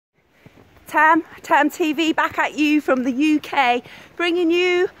Tam TV back at you from the UK, bringing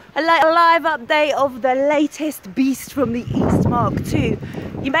you a live update of the latest beast from the East Mark II.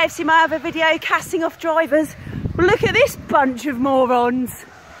 You may have seen my other video, casting off drivers. But look at this bunch of morons.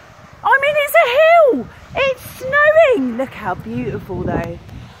 I mean, it's a hill. It's snowing. Look how beautiful though.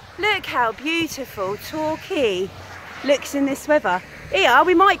 Look how beautiful Torquay looks in this weather. Here,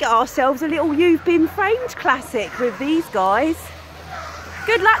 we might get ourselves a little You've Been Framed classic with these guys.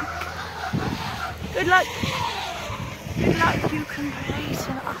 Good luck. Good luck. Good luck, you complete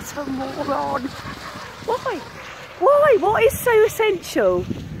and utter moron. Why? Why? What is so essential?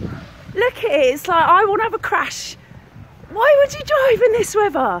 Look at it. It's like, I want to have a crash. Why would you drive in this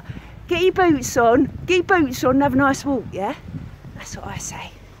weather? Get your boots on. Get your boots on and have a nice walk, yeah? That's what I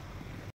say.